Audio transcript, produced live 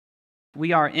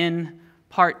We are in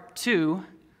part 2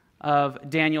 of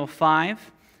Daniel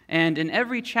 5, and in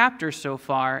every chapter so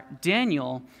far,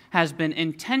 Daniel has been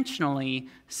intentionally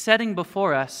setting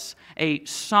before us a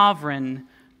sovereign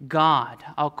God.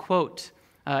 I'll quote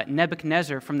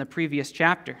Nebuchadnezzar from the previous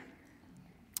chapter.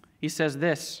 He says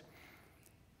this: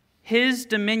 "His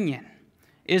dominion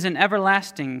is an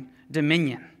everlasting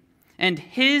dominion, and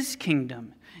his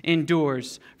kingdom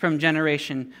endures from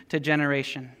generation to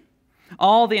generation.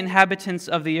 All the inhabitants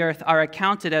of the earth are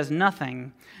accounted as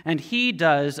nothing, and he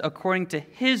does according to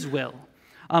his will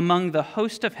among the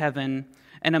host of heaven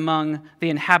and among the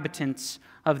inhabitants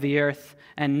of the earth,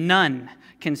 and none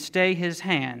can stay his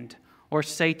hand or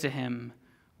say to him,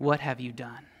 'What have you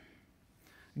done?'"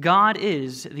 God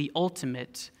is the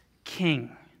ultimate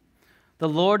king. The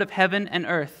Lord of heaven and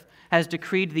earth has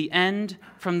decreed the end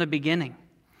from the beginning.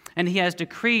 And he has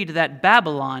decreed that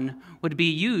Babylon would be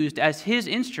used as his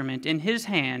instrument in his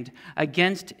hand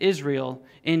against Israel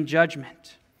in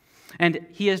judgment. And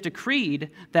he has decreed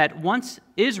that once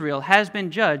Israel has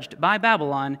been judged by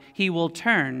Babylon, he will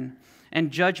turn and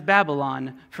judge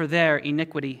Babylon for their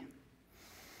iniquity.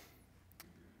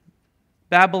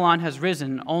 Babylon has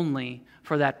risen only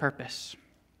for that purpose.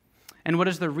 And what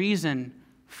is the reason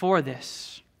for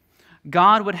this?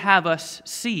 God would have us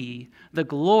see the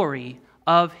glory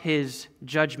of his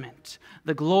judgment.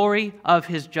 The glory of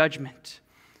his judgment.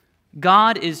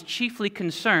 God is chiefly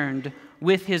concerned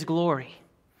with his glory,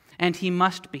 and he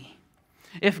must be.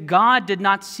 If God did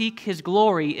not seek his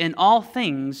glory in all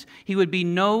things, he would be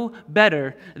no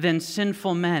better than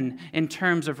sinful men in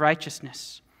terms of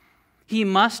righteousness. He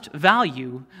must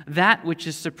value that which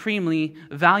is supremely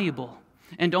valuable,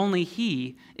 and only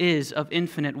he is of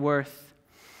infinite worth.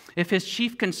 If his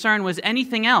chief concern was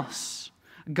anything else,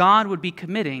 God would be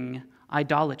committing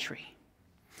idolatry.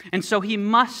 And so he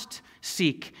must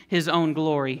seek his own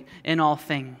glory in all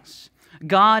things.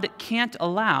 God can't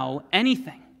allow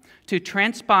anything to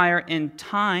transpire in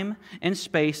time and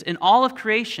space in all of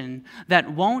creation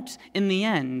that won't, in the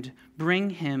end, bring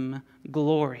him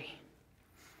glory.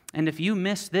 And if you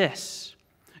miss this,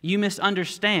 you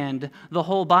misunderstand the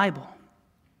whole Bible.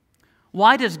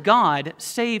 Why does God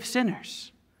save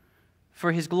sinners?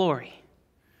 For his glory.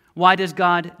 Why does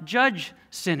God judge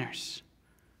sinners?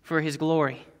 For his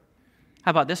glory.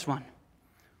 How about this one?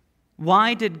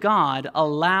 Why did God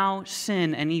allow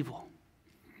sin and evil?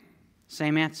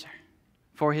 Same answer.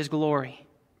 For his glory.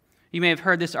 You may have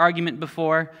heard this argument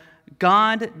before.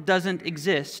 God doesn't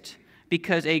exist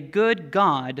because a good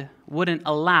God wouldn't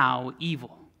allow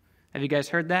evil. Have you guys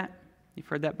heard that? You've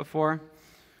heard that before?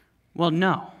 Well,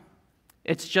 no.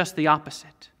 It's just the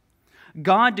opposite.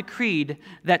 God decreed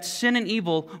that sin and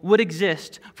evil would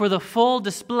exist for the full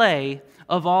display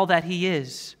of all that he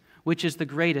is, which is the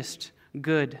greatest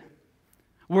good.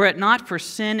 Were it not for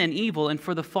sin and evil and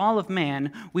for the fall of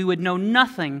man, we would know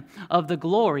nothing of the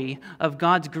glory of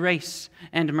God's grace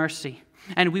and mercy.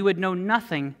 And we would know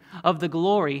nothing of the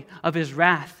glory of his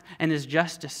wrath and his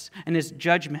justice and his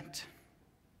judgment.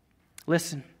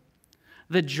 Listen.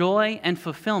 The joy and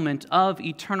fulfillment of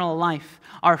eternal life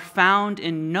are found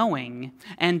in knowing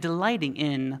and delighting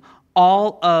in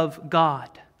all of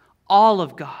God. All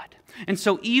of God. And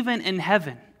so even in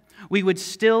heaven, we would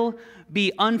still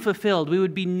be unfulfilled. We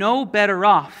would be no better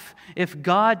off if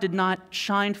God did not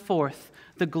shine forth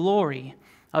the glory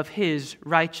of his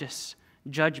righteous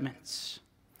judgments.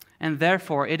 And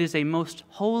therefore, it is a most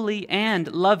holy and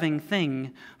loving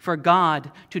thing for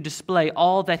God to display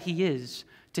all that he is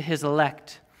to his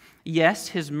elect. Yes,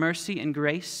 his mercy and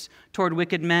grace toward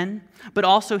wicked men, but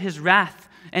also his wrath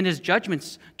and his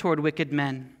judgments toward wicked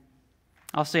men.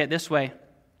 I'll say it this way.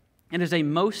 It is a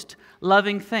most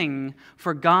loving thing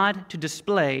for God to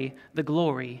display the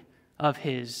glory of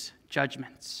his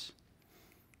judgments.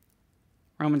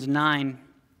 Romans 9.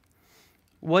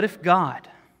 What if God,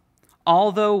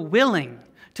 although willing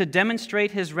to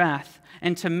demonstrate his wrath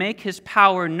and to make his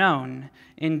power known,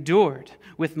 endured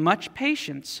with much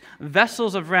patience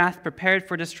vessels of wrath prepared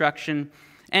for destruction,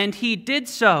 and he did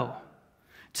so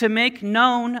to make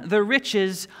known the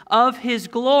riches of his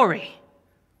glory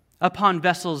upon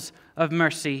vessels of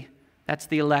mercy, that's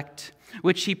the elect,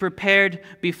 which he prepared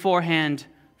beforehand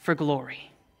for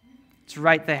glory. It's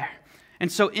right there.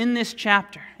 And so in this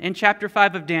chapter, in chapter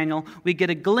 5 of Daniel, we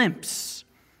get a glimpse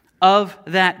of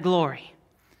that glory.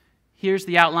 Here's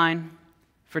the outline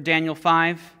for Daniel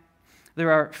 5.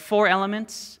 There are 4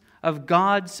 elements of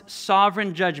God's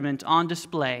sovereign judgment on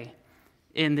display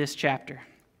in this chapter.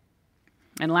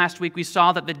 And last week we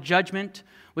saw that the judgment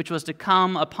which was to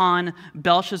come upon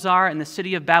Belshazzar and the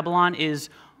city of Babylon is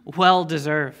well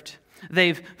deserved.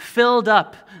 They've filled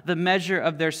up the measure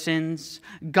of their sins.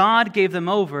 God gave them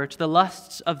over to the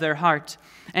lusts of their heart.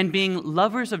 And being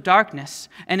lovers of darkness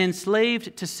and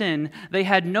enslaved to sin, they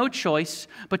had no choice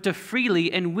but to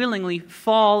freely and willingly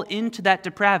fall into that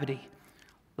depravity.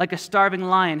 Like a starving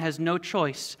lion has no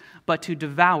choice but to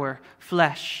devour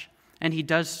flesh, and he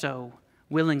does so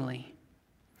willingly.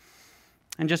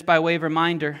 And just by way of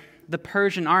reminder, the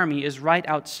Persian army is right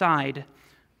outside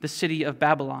the city of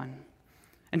Babylon.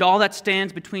 And all that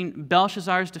stands between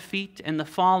Belshazzar's defeat and the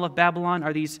fall of Babylon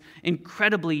are these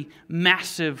incredibly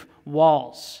massive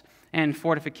walls and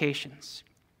fortifications.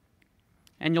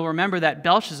 And you'll remember that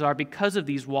Belshazzar, because of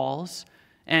these walls,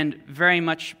 and very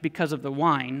much because of the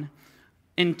wine,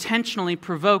 intentionally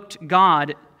provoked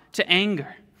God to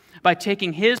anger by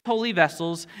taking his holy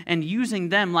vessels and using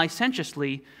them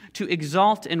licentiously to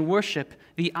exalt and worship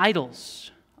the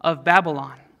idols of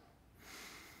Babylon.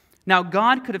 Now,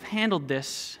 God could have handled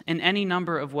this in any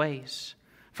number of ways.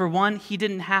 For one, he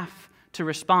didn't have to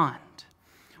respond.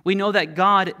 We know that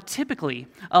God typically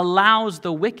allows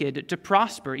the wicked to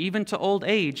prosper, even to old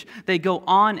age. They go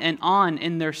on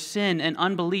in their sin and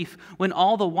unbelief, when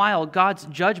all the while God's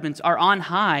judgments are on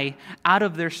high, out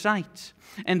of their sight.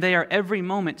 And they are every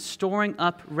moment storing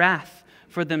up wrath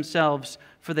for themselves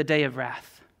for the day of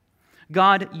wrath.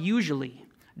 God usually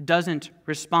doesn't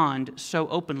respond so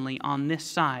openly on this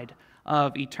side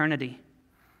of eternity.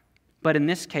 But in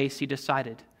this case, he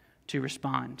decided to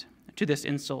respond to this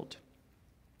insult.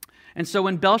 And so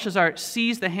when Belshazzar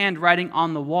sees the handwriting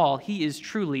on the wall, he is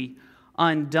truly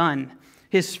undone.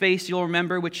 His face, you'll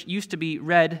remember, which used to be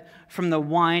red from the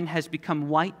wine, has become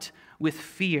white with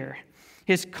fear.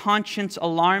 His conscience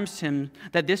alarms him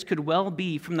that this could well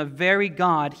be from the very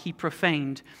God he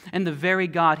profaned and the very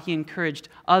God he encouraged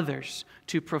others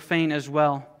to profane as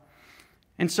well.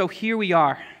 And so here we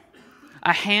are.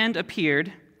 A hand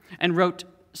appeared and wrote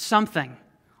something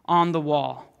on the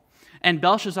wall. And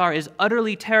Belshazzar is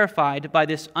utterly terrified by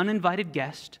this uninvited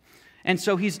guest. And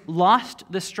so he's lost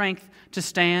the strength to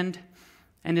stand,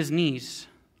 and his knees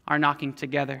are knocking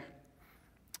together.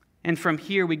 And from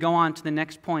here we go on to the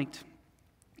next point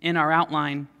in our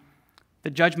outline, the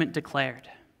judgment declared.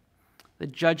 The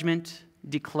judgment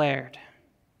declared.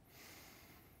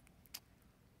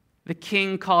 The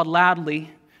king called loudly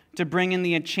to bring in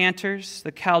the enchanters,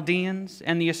 the Chaldeans,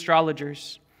 and the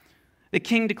astrologers. The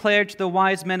king declared to the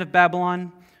wise men of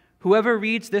Babylon, "Whoever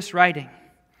reads this writing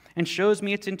and shows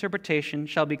me its interpretation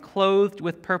shall be clothed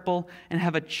with purple and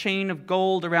have a chain of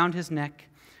gold around his neck,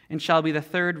 and shall be the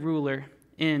third ruler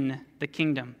in the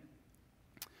kingdom."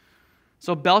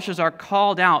 So Belshazzar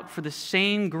called out for the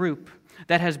same group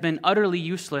that has been utterly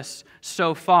useless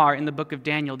so far in the book of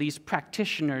Daniel, these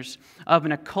practitioners of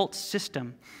an occult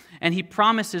system. And he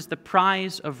promises the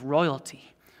prize of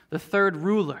royalty, the third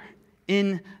ruler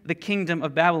in the kingdom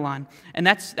of Babylon. And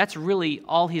that's really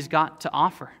all he's got to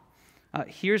offer.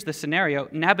 Here's the scenario.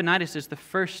 Nabonidus is the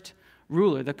first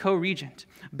ruler, the co-regent.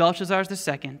 Belshazzar is the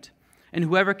second. And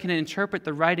whoever can interpret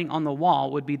the writing on the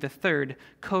wall would be the third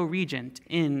co-regent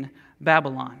in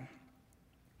Babylon.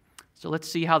 So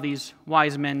let's see how these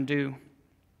wise men do.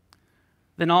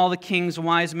 Then all the king's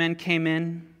wise men came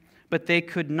in, but they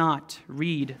could not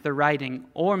read the writing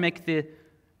or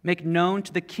make known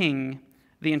to the king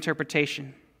the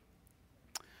interpretation.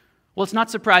 Well, it's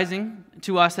not surprising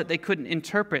to us that they couldn't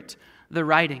interpret the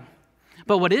writing.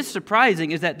 But what is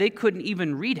surprising is that they couldn't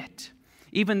even read it,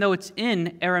 even though it's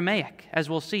in Aramaic, as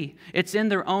we'll see. It's in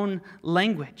their own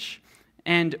language.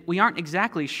 And we aren't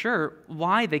exactly sure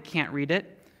why they can't read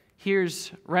it.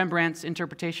 Here's Rembrandt's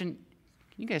interpretation.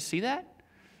 Can you guys see that?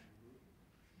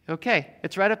 Okay,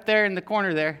 it's right up there in the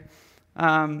corner there.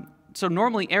 So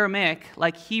normally Aramaic,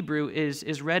 like Hebrew,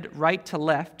 is read right to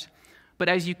left. But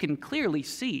as you can clearly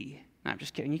see, no, I'm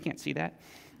just kidding, you can't see that.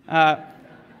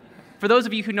 For those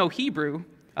of you who know Hebrew,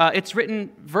 it's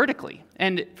written vertically.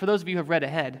 And for those of you who have read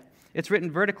ahead, it's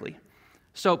written vertically.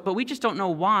 But we just don't know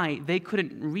why they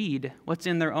couldn't read what's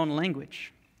in their own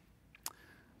language.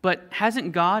 But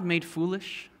hasn't God made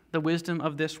foolish the wisdom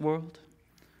of this world?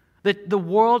 That the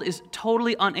world is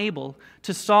totally unable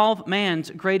to solve man's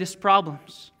greatest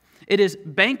problems. It is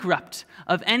bankrupt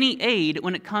of any aid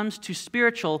when it comes to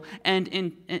spiritual and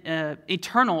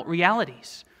eternal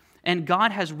realities. And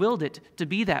God has willed it to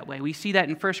be that way. We see that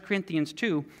in 1 Corinthians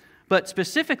 2. But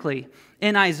specifically,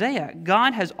 in Isaiah,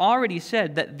 God has already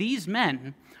said that these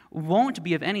men won't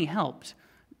be of any help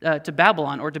to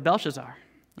Babylon or to Belshazzar.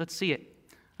 Let's see it.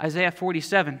 Isaiah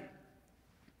 47.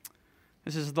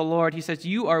 This is the Lord. He says,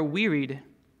 "You are wearied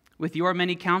with your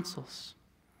many counsels.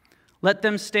 Let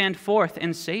them stand forth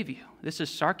and save you." This is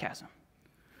sarcasm.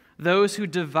 those who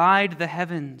divide the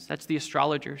heavens, that's the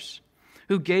astrologers,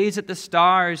 who gaze at the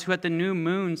stars, who at the new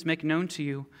moons make known to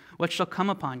you what shall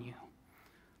come upon you.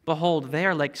 Behold, they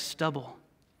are like stubble.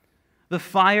 The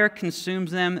fire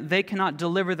consumes them. They cannot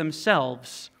deliver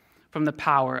themselves from the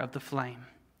power of the flame.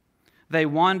 They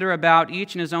wander about,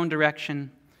 each in his own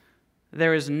direction.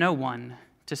 There is no one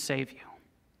to save you.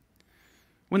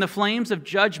 When the flames of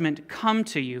judgment come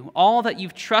to you, all that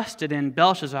you've trusted in,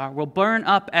 Belshazzar, will burn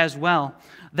up as well.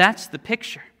 That's the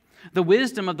picture. The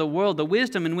wisdom of the world, the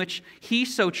wisdom in which he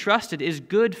so trusted, is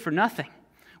good for nothing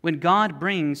when God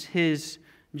brings his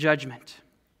judgment.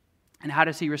 And how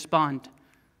does he respond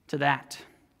to that?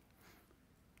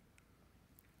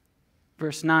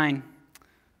 Verse 9,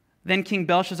 Then King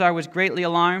Belshazzar was greatly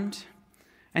alarmed,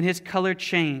 and his color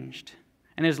changed,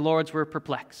 and his lords were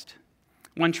perplexed.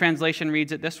 One translation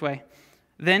reads it this way,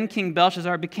 Then King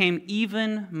Belshazzar became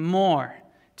even more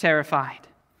terrified.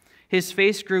 His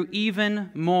face grew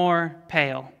even more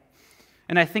pale.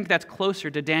 And I think that's closer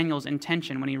to Daniel's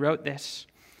intention when he wrote this.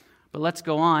 But let's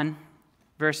go on.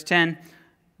 Verse 10,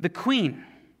 The queen,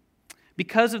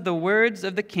 because of the words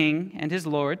of the king and his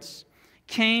lords,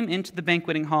 came into the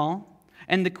banqueting hall,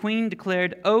 and the queen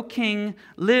declared, O king,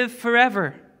 live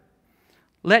forever.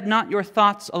 Let not your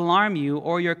thoughts alarm you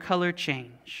or your color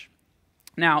change.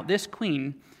 Now, this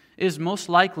queen is most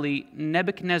likely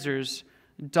Nebuchadnezzar's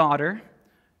daughter,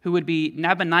 who would be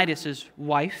Nabonidus'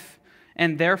 wife,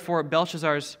 and therefore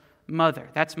Belshazzar's mother.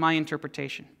 That's my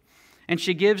interpretation. And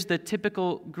she gives the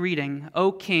typical greeting,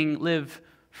 O king, live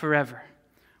forever,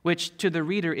 which to the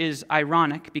reader is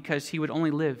ironic because he would only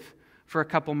live for a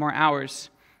couple more hours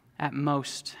at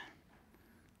most.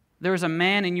 There is a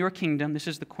man in your kingdom, this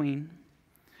is the queen,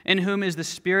 in whom is the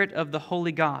spirit of the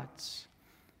holy gods.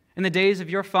 In the days of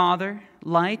your father,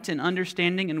 light and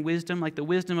understanding and wisdom, like the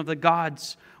wisdom of the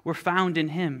gods, were found in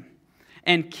him.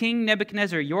 And King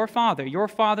Nebuchadnezzar, your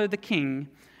father the king,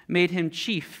 made him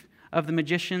chief of the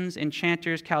magicians,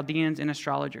 enchanters, Chaldeans, and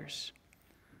astrologers.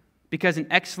 Because an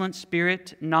excellent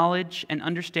spirit, knowledge, and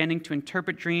understanding to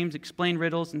interpret dreams, explain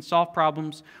riddles, and solve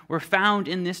problems were found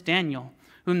in this Daniel,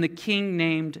 whom the king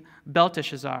named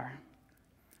Belteshazzar.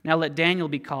 Now let Daniel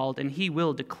be called, and he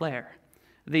will declare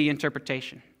the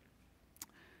interpretation.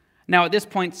 Now at this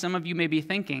point, some of you may be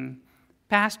thinking,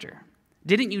 Pastor,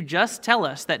 didn't you just tell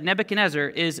us that Nebuchadnezzar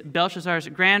is Belshazzar's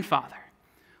grandfather?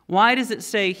 Why does it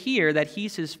say here that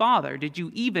he's his father? Did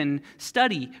you even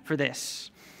study for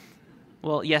this?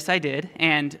 Well, yes, I did.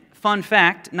 And fun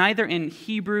fact, neither in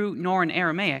Hebrew nor in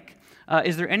Aramaic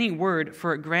is there any word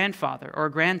for a grandfather or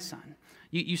a grandson.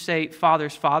 You say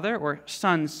father's father or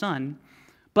son's son.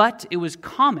 But it was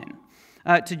common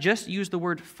to just use the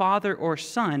word father or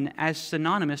son as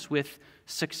synonymous with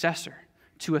successor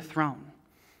to a throne,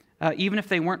 even if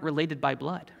they weren't related by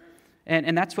blood.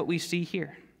 And that's what we see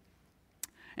here.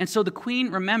 And so the queen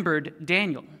remembered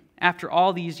Daniel after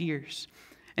all these years.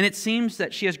 And it seems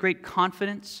that she has great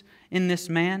confidence in this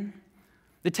man.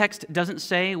 The text doesn't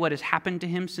say what has happened to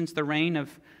him since the reign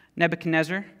of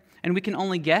Nebuchadnezzar. And we can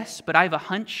only guess, but I have a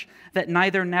hunch that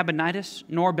neither Nabonidus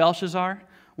nor Belshazzar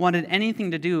wanted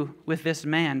anything to do with this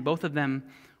man. Both of them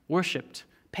worshipped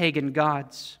pagan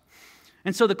gods.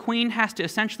 And so the queen has to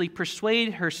essentially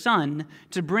persuade her son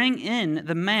to bring in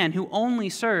the man who only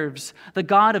serves the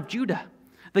God of Judah,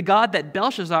 the God that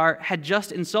Belshazzar had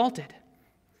just insulted.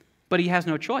 But he has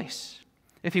no choice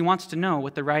if he wants to know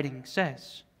what the writing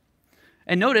says.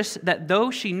 And notice that though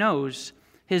she knows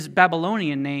his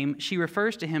Babylonian name, she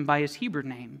refers to him by his Hebrew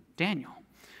name, Daniel,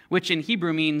 which in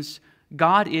Hebrew means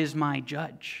God is my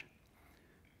judge.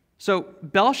 So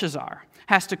Belshazzar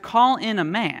has to call in a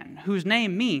man whose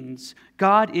name means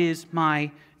God is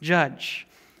my judge.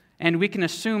 And we can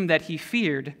assume that he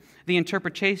feared the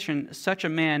interpretation such a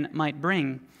man might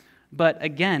bring. But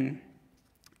again,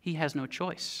 he has no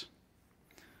choice.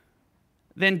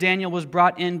 Then Daniel was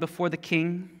brought in before the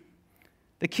king.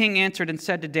 The king answered and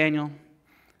said to Daniel,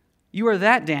 You are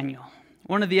that Daniel,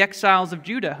 one of the exiles of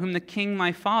Judah, whom the king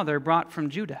my father brought from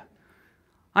Judah.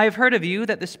 I have heard of you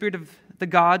that the spirit of the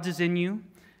gods is in you,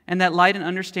 and that light and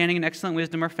understanding and excellent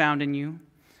wisdom are found in you.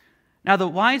 Now the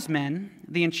wise men,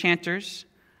 the enchanters,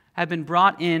 have been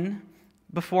brought in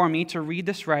before me to read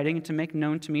this writing and to make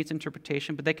known to me its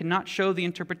interpretation, but they cannot show the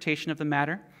interpretation of the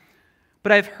matter.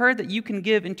 But I have heard that you can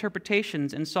give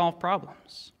interpretations and solve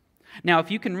problems. Now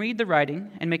if you can read the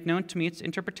writing and make known to me its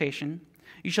interpretation,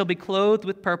 you shall be clothed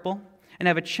with purple and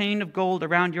have a chain of gold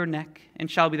around your neck, and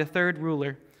shall be the third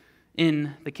ruler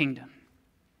in the kingdom.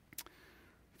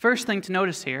 First thing to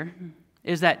notice here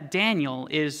is that Daniel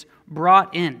is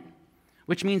brought in,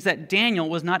 which means that Daniel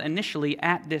was not initially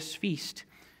at this feast.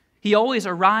 He always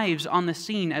arrives on the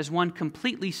scene as one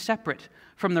completely separate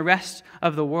from the rest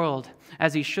of the world,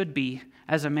 as he should be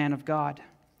as a man of God.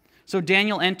 So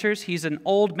Daniel enters. He's an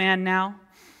old man now.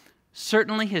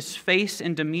 Certainly his face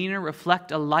and demeanor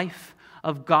reflect a life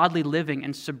of godly living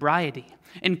and sobriety,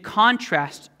 in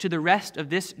contrast to the rest of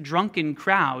this drunken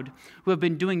crowd who have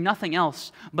been doing nothing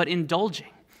else but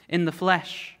indulging in the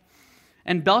flesh.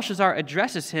 And Belshazzar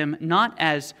addresses him not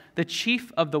as the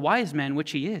chief of the wise men,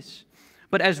 which he is,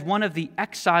 but as one of the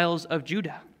exiles of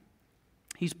Judah.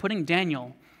 He's putting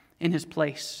Daniel in his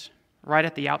place right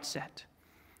at the outset.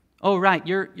 Oh, right,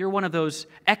 you're one of those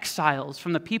exiles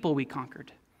from the people we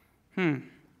conquered.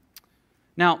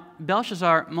 Now,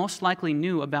 Belshazzar most likely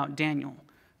knew about Daniel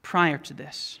prior to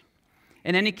this.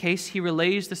 In any case, he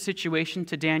relays the situation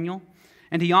to Daniel,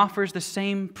 and he offers the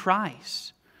same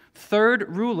prize: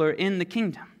 third ruler in the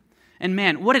kingdom. And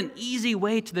man, what an easy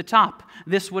way to the top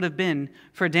this would have been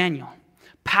for Daniel.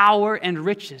 Power and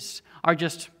riches are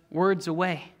just words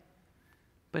away.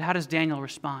 But how does Daniel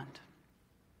respond?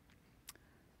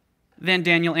 Then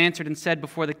Daniel answered and said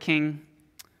before the king,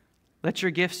 "Let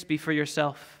your gifts be for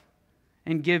yourself,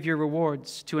 and give your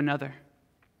rewards to another.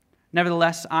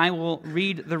 Nevertheless, I will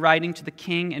read the writing to the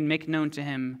king and make known to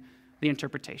him the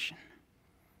interpretation."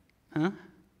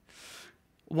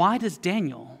 Why does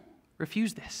Daniel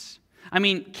refuse this? I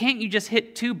mean, can't you just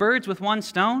hit two birds with one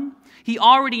stone? He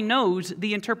already knows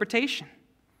the interpretation.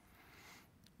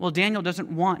 Well, Daniel doesn't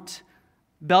want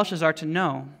Belshazzar to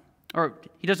know, or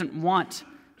he doesn't want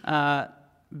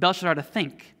Belshazzar to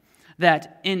think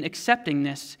that in accepting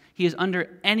this, he is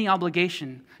under any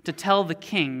obligation to tell the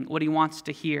king what he wants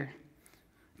to hear.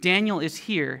 Daniel is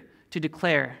here to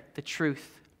declare the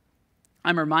truth.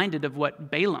 I'm reminded of what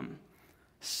Balaam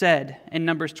said in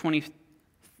Numbers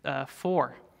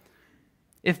 24.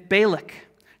 "If Balak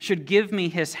should give me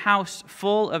his house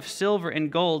full of silver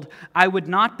and gold, I would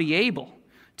not be able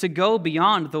to go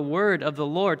beyond the word of the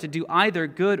Lord to do either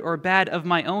good or bad of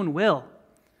my own will.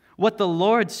 What the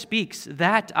Lord speaks,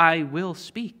 that I will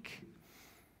speak."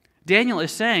 Daniel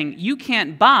is saying, you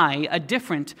can't buy a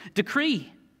different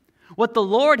decree. What the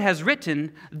Lord has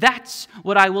written, that's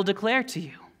what I will declare to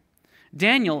you.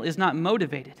 Daniel is not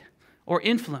motivated or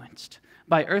influenced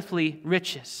by earthly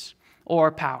riches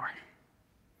or power.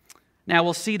 Now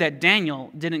we'll see that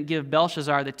Daniel didn't give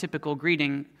Belshazzar the typical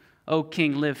greeting, "O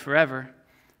king, live forever,"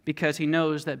 because he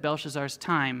knows that Belshazzar's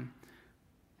time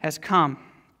has come.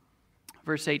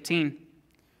 Verse 18,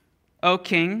 "O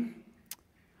king,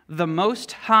 the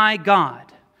Most High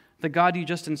God," the God you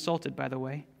just insulted, by the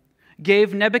way,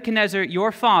 "gave Nebuchadnezzar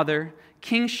your father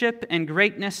kingship and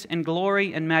greatness and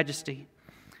glory and majesty.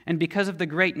 And because of the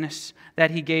greatness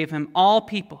that he gave him, all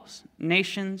peoples,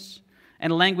 nations,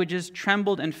 and languages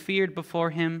trembled and feared before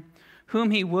him.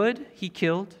 Whom he would, he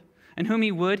killed, and whom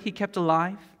he would, he kept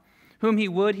alive. Whom he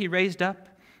would, he raised up,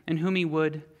 and whom he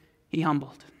would, he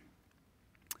humbled."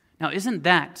 Now, isn't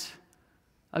that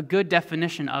a good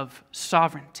definition of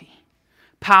sovereignty?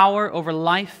 Power over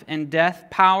life and death,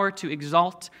 power to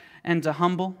exalt and to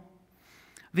humble.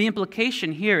 The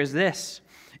implication here is this: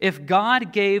 if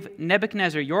God gave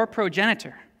Nebuchadnezzar, your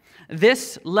progenitor,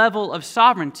 this level of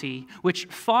sovereignty, which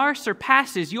far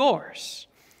surpasses yours,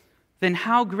 then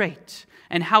how great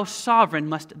and how sovereign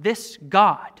must this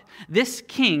God, this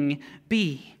king,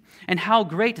 be? And how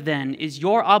great then is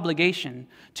your obligation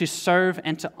to serve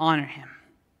and to honor him?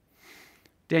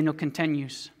 Daniel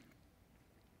continues,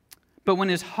 "But when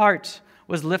his heart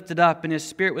was lifted up and his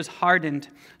spirit was hardened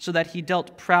so that he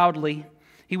dealt proudly,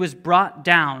 he was brought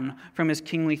down from his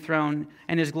kingly throne,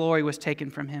 and his glory was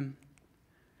taken from him.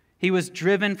 He was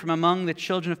driven from among the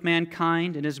children of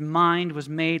mankind, and his mind was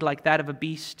made like that of a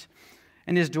beast,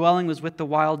 and his dwelling was with the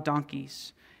wild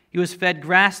donkeys. He was fed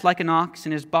grass like an ox,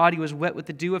 and his body was wet with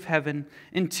the dew of heaven,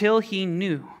 until he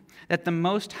knew that the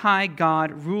Most High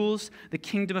God rules the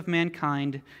kingdom of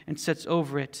mankind and sets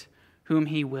over it whom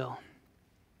he will."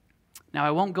 Now,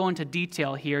 I won't go into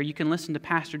detail here. You can listen to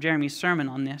Pastor Jeremy's sermon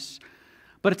on this.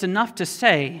 But it's enough to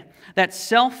say that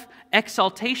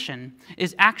self-exaltation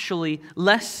is actually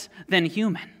less than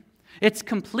human. It's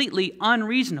completely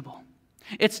unreasonable.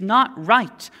 It's not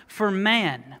right for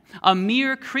man, a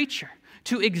mere creature,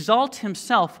 to exalt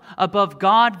himself above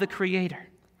God the Creator.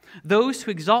 Those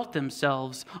who exalt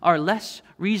themselves are less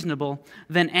reasonable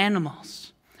than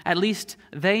animals. At least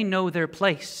they know their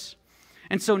place.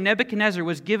 And so Nebuchadnezzar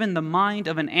was given the mind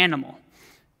of an animal,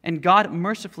 and God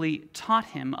mercifully taught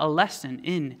him a lesson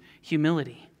in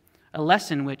humility, a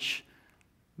lesson which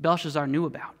Belshazzar knew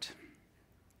about.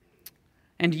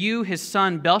 "And you, his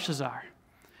son Belshazzar,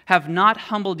 have not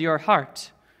humbled your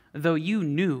heart, though you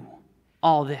knew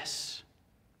all this."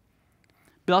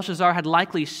 Belshazzar had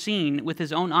likely seen with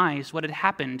his own eyes what had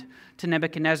happened to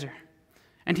Nebuchadnezzar,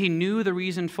 and he knew the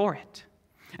reason for it,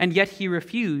 and yet he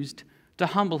refused to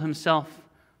humble himself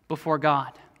before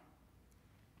God.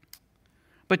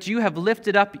 But you have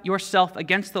lifted up yourself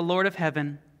against the Lord of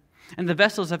heaven, and the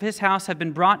vessels of his house have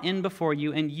been brought in before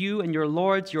you, and you and your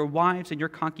lords, your wives, and your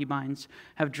concubines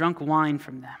have drunk wine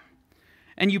from them.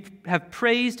 And you have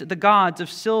praised the gods of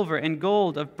silver and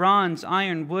gold, of bronze,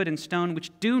 iron, wood, and stone, which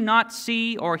do not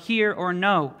see or hear or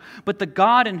know, but the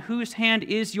God in whose hand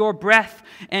is your breath,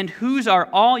 and whose are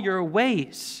all your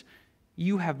ways,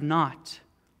 you have not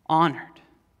honored.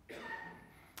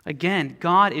 Again,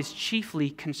 God is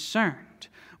chiefly concerned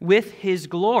with his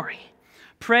glory.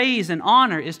 Praise and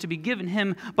honor is to be given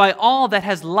him by all that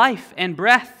has life and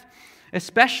breath,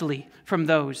 especially from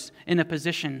those in a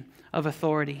position of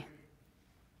authority.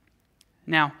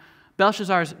 Now,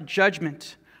 Belshazzar's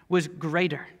judgment was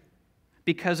greater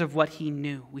because of what he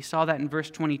knew. We saw that in verse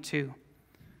 22.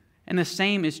 And the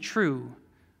same is true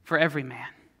for every man.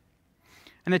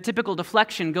 And the typical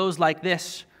deflection goes like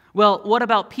this: well, what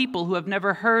about people who have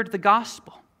never heard the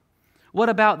gospel? What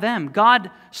about them? God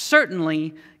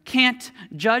certainly can't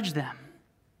judge them.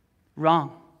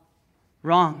 Wrong.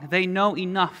 Wrong. They know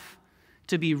enough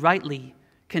to be rightly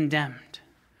condemned.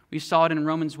 We saw it in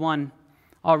Romans 1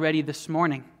 already this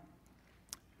morning.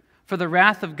 For the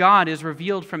wrath of God is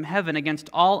revealed from heaven against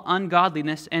all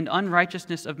ungodliness and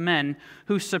unrighteousness of men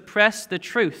who suppress the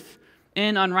truth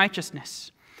in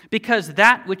unrighteousness, because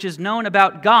that which is known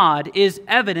about God is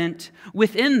evident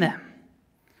within them,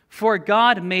 for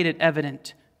God made it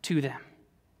evident to them.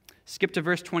 Skip to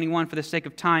verse 21 for the sake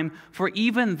of time. For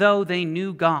even though they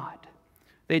knew God,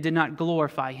 they did not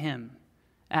glorify him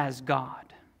as God.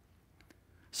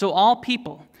 So all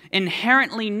people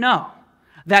inherently know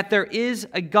that there is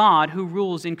a God who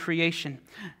rules in creation.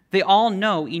 They all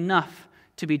know enough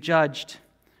to be judged,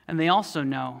 and they also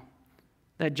know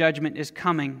that judgment is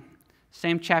coming.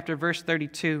 Same chapter, verse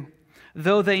 32.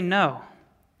 Though they know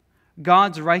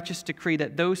God's righteous decree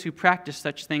that those who practice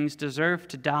such things deserve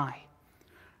to die,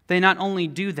 they not only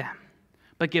do them,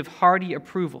 but give hearty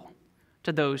approval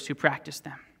to those who practice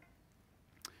them.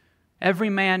 Every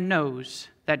man knows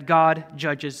that God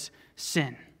judges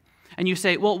sin. And you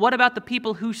say, well, what about the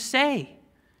people who say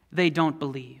they don't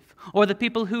believe? Or the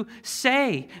people who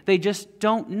say they just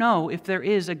don't know if there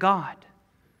is a God?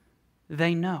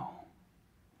 They know.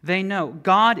 They know.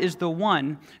 God is the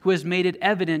one who has made it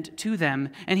evident to them,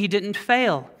 and he didn't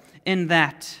fail in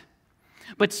that.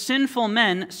 But sinful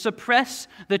men suppress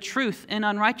the truth in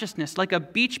unrighteousness like a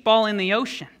beach ball in the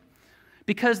ocean.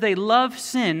 Because they love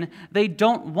sin, they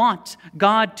don't want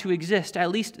God to exist, at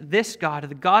least this God,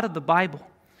 the God of the Bible.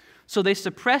 So they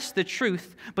suppress the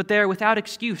truth, but they are without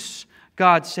excuse,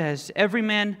 God says. Every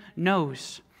man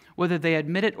knows, whether they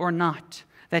admit it or not,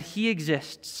 that he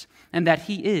exists and that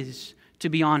he is to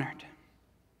be honored.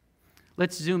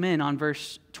 Let's zoom in on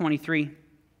verse 23.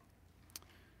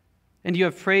 And you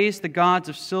have praised the gods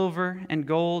of silver and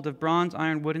gold, of bronze,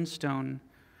 iron, wood, and stone,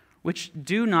 which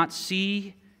do not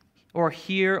see or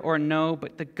hear or know,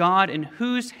 but the God in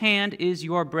whose hand is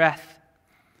your breath,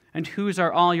 and whose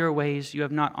are all your ways you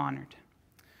have not honored.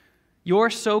 Your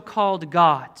so-called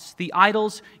gods, the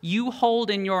idols you hold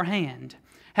in your hand,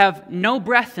 have no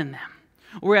breath in them,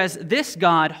 whereas this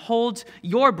God holds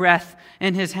your breath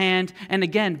in his hand. And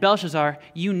again, Belshazzar,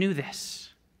 you knew this.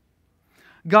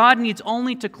 God needs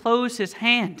only to close his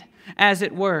hand, as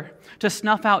it were, to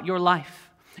snuff out your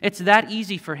life. It's that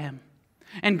easy for him.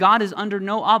 And God is under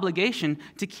no obligation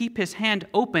to keep his hand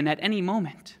open at any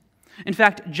moment. In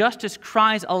fact, justice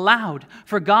cries aloud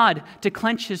for God to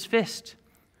clench his fist.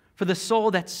 For the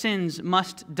soul that sins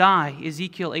must die,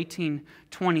 Ezekiel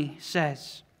 18:20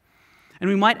 says. And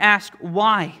we might ask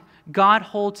why God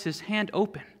holds his hand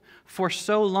open for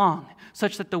so long,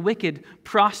 such that the wicked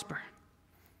prosper.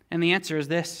 And the answer is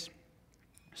this.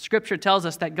 Scripture tells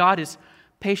us that God is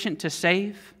patient to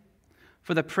save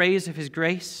for the praise of his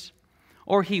grace,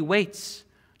 or he waits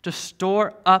to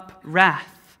store up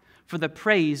wrath for the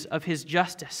praise of his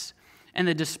justice and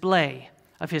the display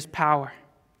of his power.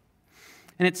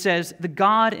 And it says, the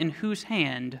God in whose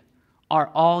hand are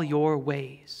all your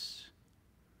ways.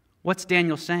 What's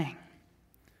Daniel saying?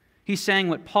 He's saying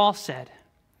what Paul said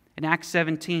in Acts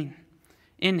 17.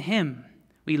 In him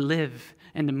we live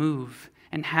and move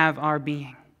and have our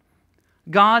being.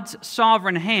 God's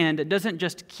sovereign hand doesn't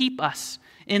just keep us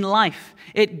in life.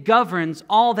 It governs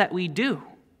all that we do.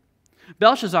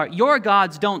 Belshazzar, your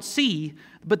gods don't see,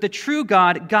 but the true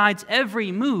God guides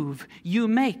every move you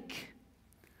make.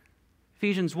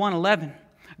 Ephesians 1:11,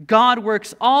 God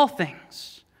works all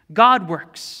things. God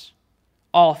works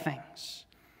all things.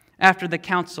 after the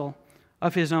counsel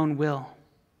of his own will.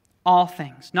 All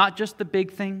things, not just the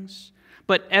big things,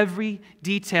 but every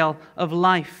detail of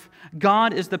life.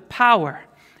 God is the power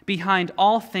behind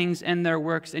all things and their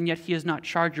works, and yet he is not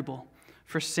chargeable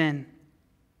for sin.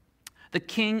 The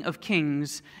King of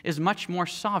Kings is much more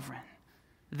sovereign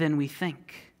than we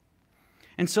think.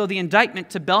 And so the indictment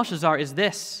to Belshazzar is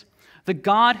this: the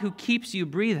God who keeps you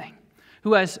breathing,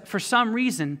 who has for some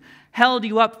reason held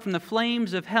you up from the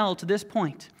flames of hell to this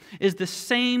point, is the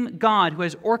same God who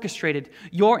has orchestrated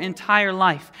your entire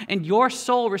life, and your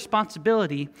sole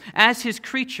responsibility as his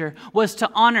creature was to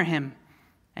honor him,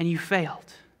 and you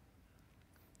failed.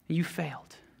 You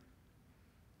failed.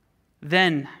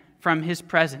 Then from his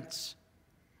presence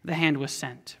the hand was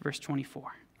sent, verse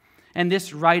 24. And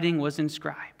this writing was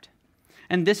inscribed.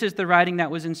 And this is the writing that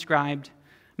was inscribed: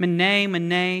 Mene,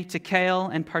 Mene,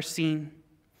 Tekel, and Parsin.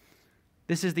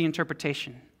 This is the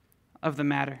interpretation of the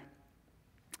matter.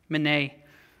 Mene,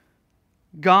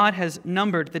 God has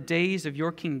numbered the days of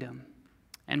your kingdom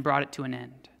and brought it to an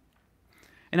end.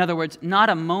 In other words, not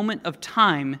a moment of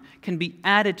time can be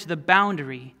added to the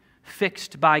boundary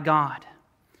fixed by God.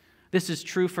 This is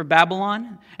true for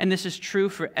Babylon, and this is true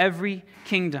for every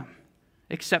kingdom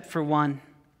except for one,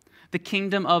 the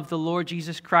kingdom of the Lord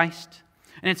Jesus Christ.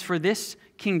 And it's for this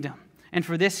kingdom and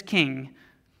for this king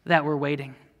that we're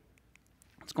waiting.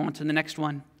 Let's go on to the next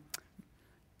one.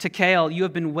 Tekel, you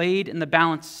have been weighed in the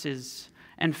balances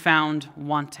and found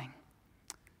wanting.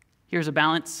 Here's a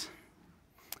balance.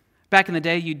 Back in the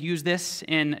day, you'd use this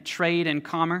in trade and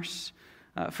commerce.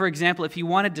 For example, if you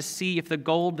wanted to see if the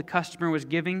gold the customer was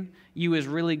giving you is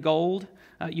really gold,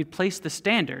 you'd place the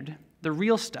standard, the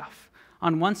real stuff,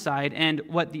 on one side and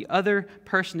what the other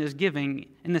person is giving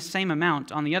in the same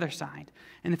amount on the other side.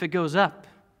 And if it goes up,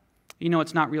 you know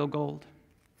it's not real gold.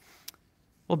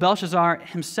 Well, Belshazzar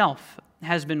himself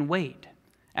has been weighed,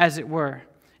 as it were,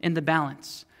 in the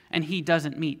balance, and he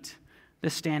doesn't meet the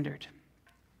standard.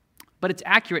 But it's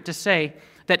accurate to say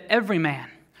that every man,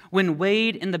 when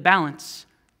weighed in the balance,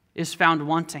 is found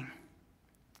wanting.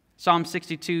 Psalm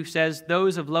 62 says,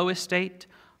 those of low estate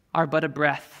are but a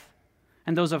breath,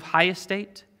 and those of high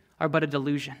estate are but a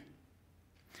delusion.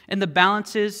 In the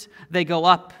balances, they go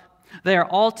up. They are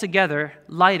altogether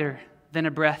lighter than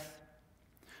a breath.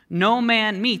 No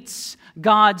man meets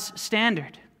God's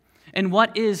standard. And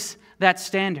what is that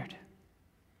standard?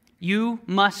 You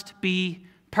must be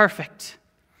perfect,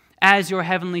 as your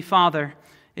heavenly Father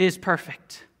is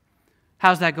perfect.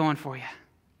 How's that going for you?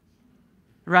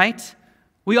 Right?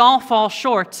 We all fall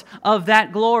short of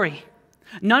that glory.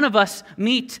 None of us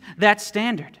meet that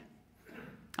standard.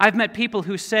 I've met people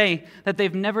who say that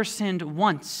they've never sinned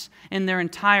once in their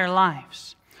entire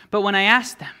lives. But when I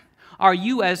ask them, are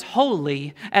you as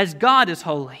holy as God is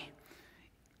holy?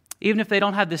 Even if they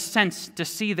don't have the sense to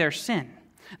see their sin,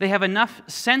 they have enough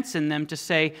sense in them to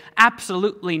say,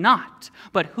 absolutely not.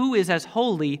 But who is as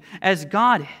holy as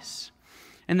God is?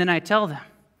 And then I tell them,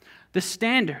 the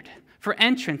standard for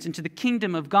entrance into the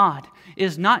kingdom of God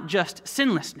is not just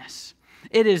sinlessness.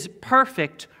 It is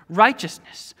perfect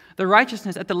righteousness, the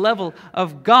righteousness at the level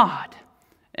of God.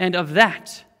 And of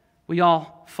that, we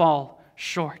all fall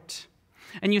short.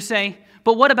 And you say,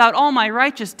 but what about all my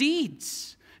righteous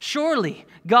deeds? Surely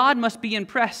God must be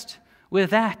impressed with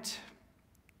that.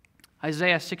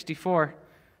 Isaiah 64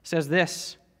 says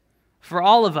this: for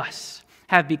all of us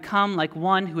have become like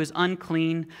one who is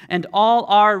unclean, and all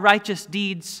our righteous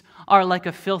deeds are like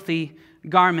a filthy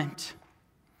garment.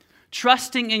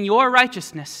 Trusting in your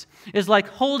righteousness is like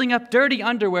holding up dirty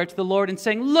underwear to the Lord and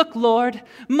saying, look, Lord,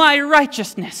 my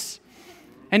righteousness.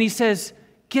 And he says,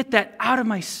 get that out of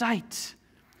my sight.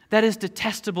 That is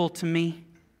detestable to me.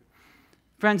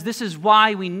 Friends, this is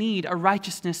why we need a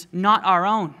righteousness not our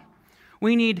own.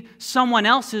 We need someone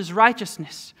else's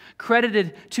righteousness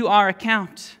credited to our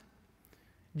account.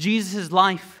 Jesus'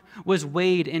 life was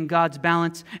weighed in God's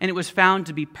balance, and it was found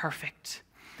to be perfect,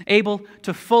 able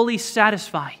to fully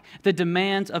satisfy the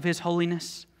demands of his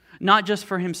holiness, not just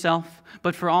for himself,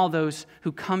 but for all those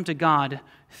who come to God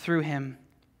through him.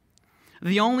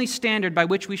 The only standard by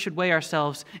which we should weigh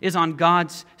ourselves is on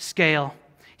God's scale.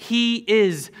 He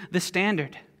is the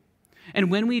standard.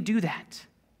 And when we do that,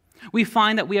 we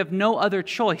find that we have no other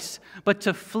choice but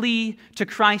to flee to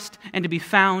Christ and to be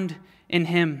found in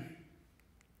him.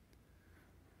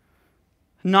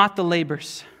 Not the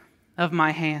labors of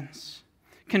my hands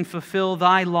can fulfill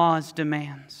thy law's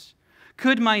demands.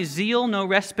 Could my zeal no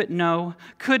respite know?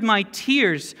 Could my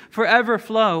tears forever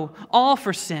flow? All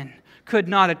for sin could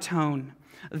not atone.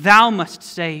 Thou must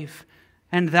save,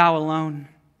 and thou alone.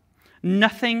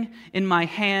 Nothing in my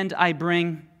hand I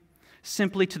bring,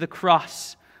 simply to the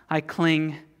cross I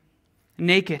cling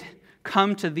Naked,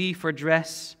 come to thee for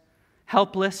dress.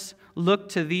 Helpless, look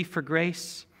to thee for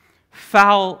grace.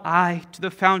 Foul I to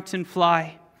the fountain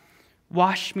fly.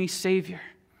 Wash me, Savior,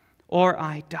 or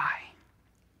I die.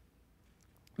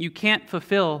 You can't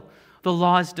fulfill the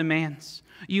law's demands.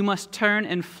 You must turn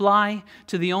and fly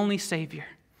to the only Savior.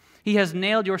 He has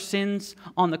nailed your sins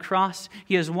on the cross.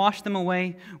 He has washed them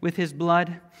away with his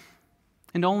blood.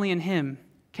 And only in him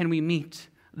can we meet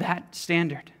that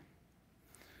standard.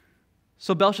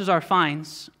 So Belshazzar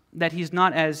finds that he's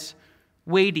not as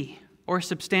weighty or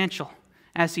substantial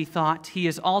as he thought. He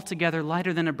is altogether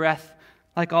lighter than a breath,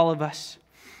 like all of us.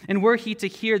 And were he to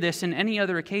hear this in any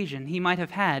other occasion, he might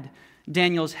have had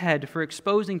Daniel's head for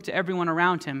exposing to everyone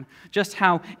around him just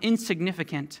how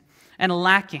insignificant and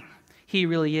lacking he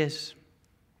really is.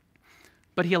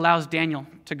 But he allows Daniel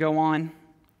to go on.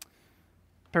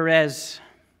 Perez,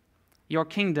 your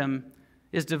kingdom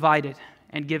is divided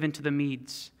and given to the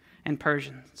Medes and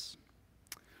Persians.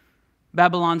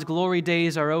 Babylon's glory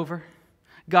days are over.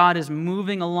 God is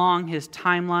moving along his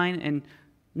timeline, and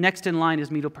next in line is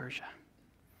Medo-Persia.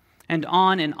 And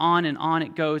on and on and on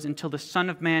it goes until the Son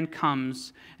of Man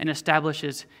comes and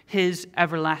establishes his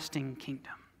everlasting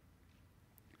kingdom.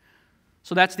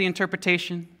 So that's the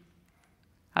interpretation.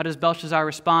 How does Belshazzar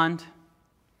respond?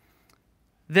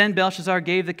 Then Belshazzar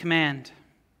gave the command,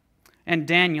 and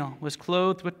Daniel was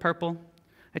clothed with purple.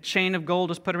 A chain of gold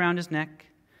was put around his neck,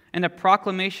 and a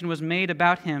proclamation was made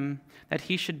about him that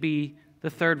he should be the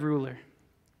third ruler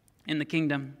in the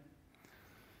kingdom.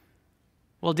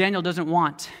 Well, Daniel doesn't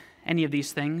want any of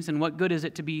these things, and what good is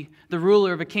it to be the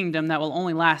ruler of a kingdom that will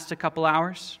only last a couple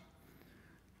hours?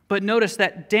 But notice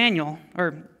that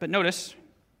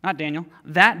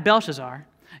that Belshazzar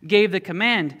gave the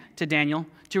command to Daniel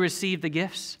to receive the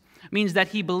gifts. It means that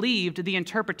he believed the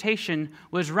interpretation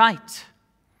was right.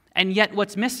 And yet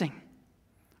what's missing?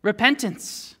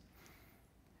 Repentance.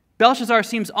 Belshazzar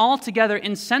seems altogether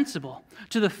insensible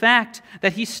to the fact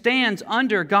that he stands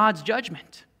under God's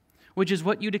judgment, which is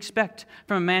what you'd expect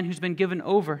from a man who's been given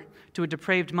over to a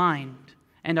depraved mind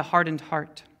and a hardened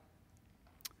heart.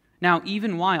 Now,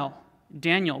 even while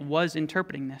Daniel was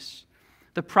interpreting this,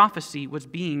 the prophecy was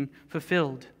being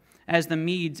fulfilled as the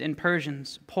Medes and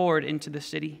Persians poured into the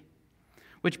city.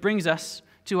 Which brings us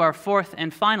to our fourth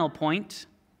and final point: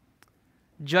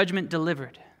 judgment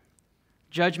delivered.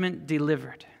 Judgment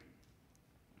delivered.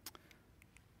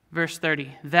 Verse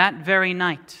 30, that very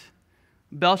night,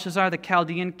 Belshazzar the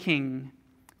Chaldean king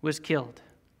was killed.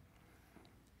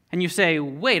 And you say,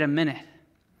 wait a minute,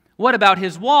 what about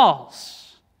his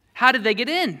walls? How did they get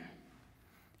in?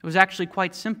 It was actually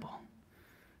quite simple.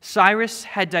 Cyrus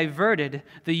had diverted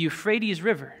the Euphrates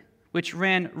River, which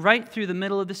ran right through the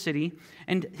middle of the city,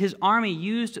 and his army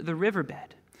used the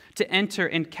riverbed to enter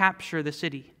and capture the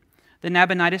city. The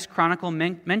Nabonidus Chronicle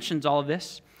mentions all of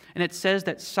this, and it says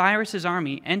that Cyrus's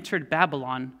army entered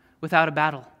Babylon without a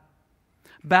battle.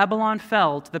 Babylon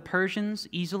fell to the Persians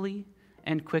easily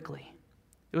and quickly.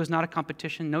 It was not a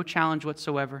competition, no challenge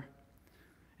whatsoever.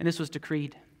 And this was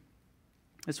decreed.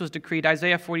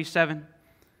 Isaiah 47.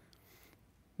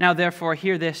 Now therefore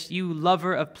hear this, you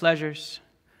lover of pleasures,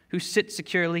 who sit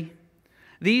securely.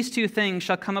 These two things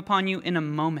shall come upon you in a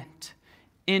moment.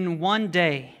 In one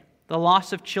day, the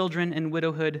loss of children and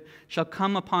widowhood shall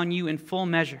come upon you in full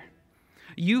measure.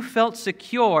 You felt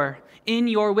secure in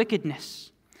your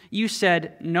wickedness. You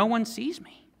said, no one sees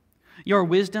me. Your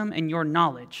wisdom and your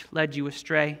knowledge led you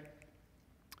astray.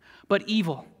 But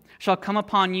evil shall come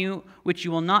upon you, which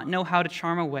you will not know how to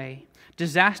charm away.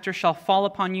 Disaster shall fall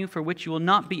upon you, for which you will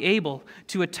not be able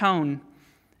to atone.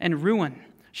 And ruin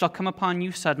shall come upon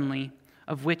you suddenly,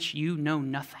 of which you know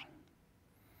nothing.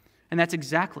 And that's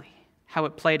exactly how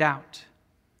it played out.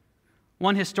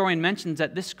 One historian mentions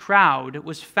that this crowd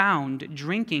was found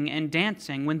drinking and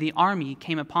dancing when the army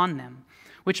came upon them,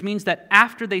 which means that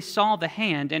after they saw the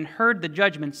hand and heard the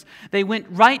judgments, they went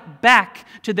right back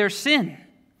to their sin.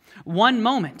 One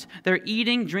moment, they're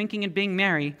eating, drinking, and being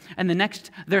merry, and the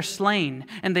next, they're slain,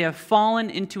 and they have fallen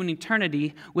into an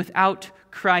eternity without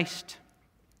Christ.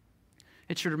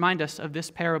 It should remind us of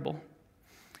this parable.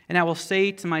 And I will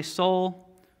say to my soul,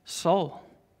 soul,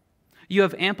 you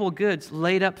have ample goods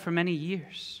laid up for many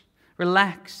years.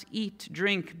 Relax, eat,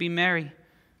 drink, be merry.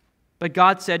 But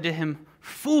God said to him,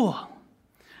 fool,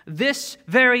 this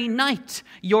very night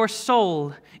your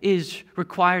soul is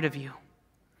required of you.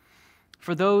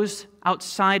 For those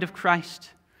outside of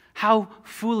Christ, how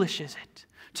foolish is it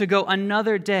to go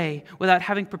another day without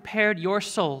having prepared your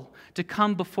soul to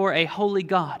come before a holy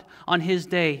God on his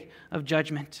day of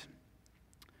judgment.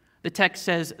 The text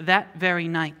says, that very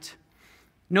night,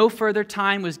 no further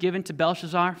time was given to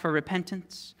Belshazzar for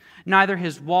repentance. Neither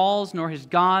his walls, nor his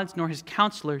gods, nor his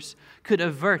counselors could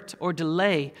avert or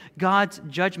delay God's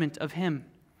judgment of him.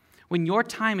 When your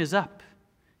time is up,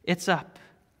 it's up.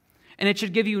 And it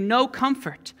should give you no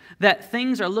comfort that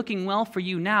things are looking well for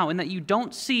you now and that you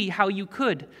don't see how you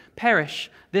could perish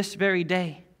this very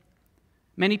day.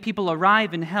 Many people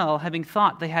arrive in hell having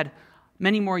thought they had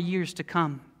many more years to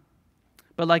come.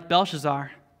 But like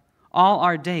Belshazzar, all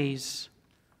our days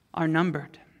are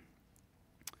numbered.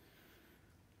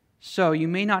 So you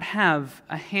may not have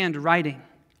a handwriting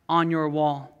on your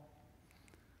wall,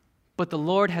 but the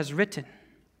Lord has written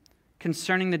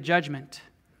concerning the judgment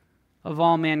of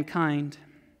all mankind.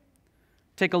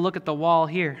 Take a look at the wall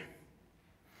here.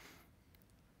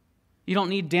 You don't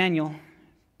need Daniel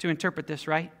to interpret this,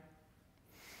 right?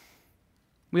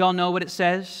 We all know what it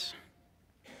says.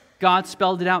 God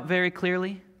spelled it out very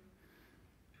clearly.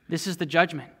 This is the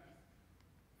judgment.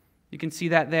 You can see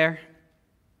that there.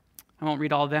 I won't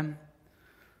read all of them.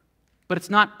 But it's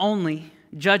not only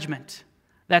judgment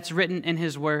that's written in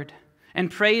His Word.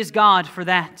 And praise God for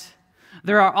that.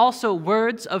 There are also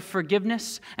words of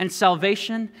forgiveness and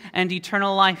salvation and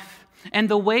eternal life, and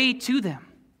the way to them.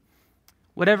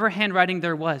 Whatever handwriting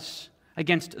there was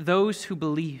against those who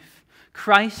believe,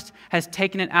 Christ has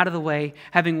taken it out of the way,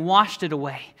 having washed it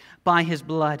away by His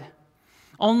blood.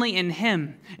 Only in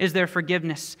Him is there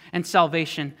forgiveness and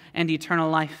salvation and eternal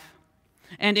life.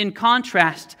 And in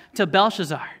contrast to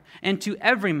Belshazzar and to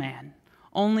every man,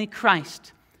 only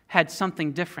Christ had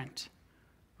something different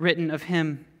written of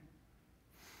Him.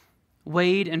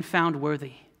 Weighed and found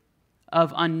worthy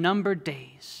of unnumbered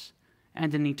days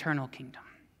and an eternal kingdom.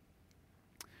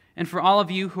 And for all of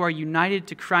you who are united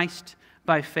to Christ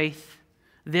by faith,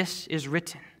 this is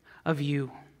written of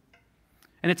you.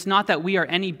 And it's not that we are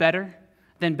any better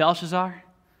than Belshazzar.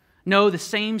 No, the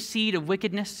same seed of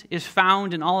wickedness is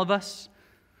found in all of us.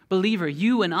 Believer,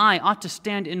 you and I ought to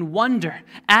stand in wonder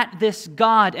at this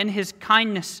God and His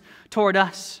kindness toward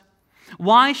us.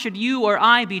 Why should you or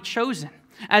I be chosen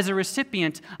as a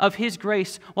recipient of His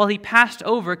grace while He passed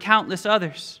over countless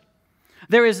others?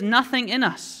 There is nothing in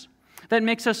us that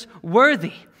makes us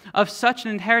worthy of such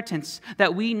an inheritance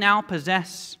that we now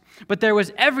possess. But there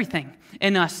was everything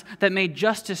in us that made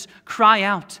justice cry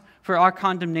out for our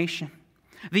condemnation.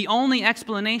 The only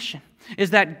explanation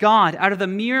is that God, out of the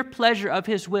mere pleasure of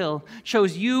His will,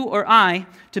 chose you or I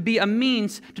to be a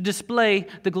means to display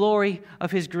the glory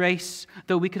of His grace,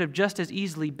 though we could have just as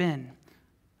easily been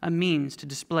a means to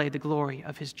display the glory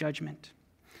of His judgment.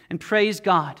 And praise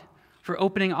God for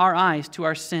opening our eyes to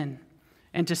our sin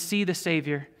and to see the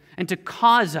Savior and to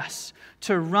cause us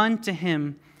to run to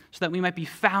Him so that we might be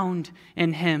found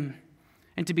in Him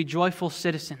and to be joyful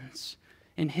citizens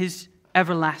in His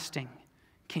everlasting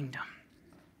kingdom.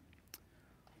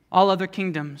 All other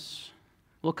kingdoms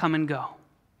will come and go,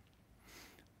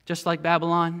 just like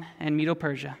Babylon and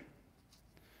Medo-Persia.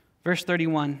 Verse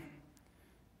 31,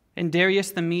 and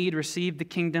Darius the Mede received the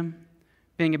kingdom,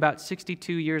 being about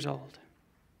 62 years old.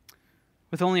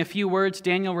 With only a few words,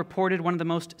 Daniel reported one of the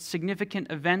most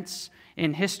significant events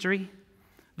in history,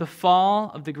 the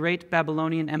fall of the great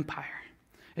Babylonian Empire.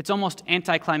 It's almost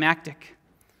anticlimactic.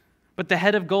 But the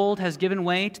head of gold has given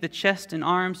way to the chest and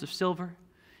arms of silver,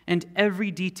 and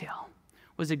every detail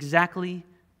was exactly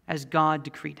as God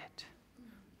decreed it,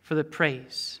 for the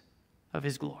praise of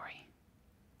His glory.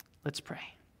 Let's pray.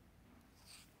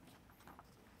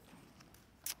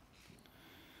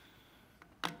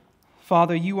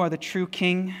 Father, you are the true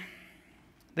King,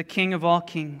 the King of all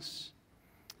kings,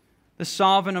 the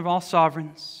sovereign of all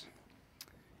sovereigns.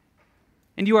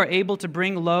 And you are able to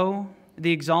bring low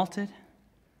the exalted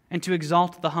and to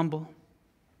exalt the humble.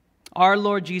 Our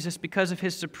Lord Jesus, because of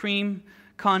His supreme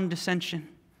condescension,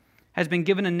 has been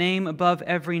given a name above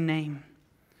every name,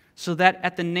 so that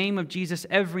at the name of Jesus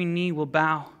every knee will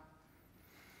bow.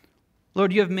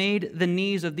 Lord, you have made the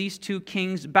knees of these two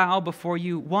kings bow before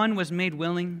you. One was made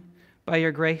willing by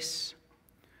your grace.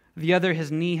 The other,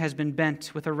 his knee has been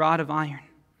bent with a rod of iron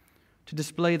to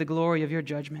display the glory of your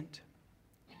judgment.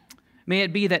 May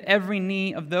it be that every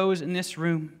knee of those in this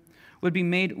room would be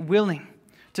made willing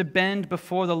to bend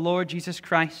before the Lord Jesus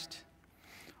Christ.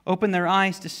 Open their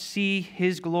eyes to see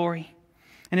His glory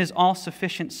and His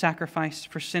all-sufficient sacrifice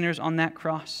for sinners on that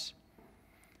cross.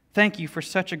 Thank you for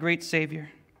such a great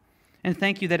Savior, and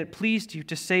thank you that it pleased you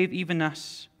to save even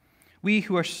us, we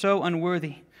who are so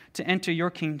unworthy to enter your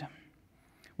kingdom.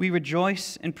 We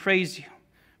rejoice and praise you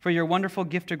for your wonderful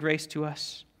gift of grace to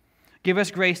us. Give us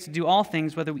grace to do all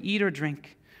things, whether we eat or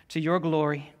drink, to your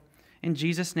glory. In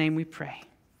Jesus' name we pray.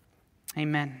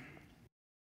 Amen.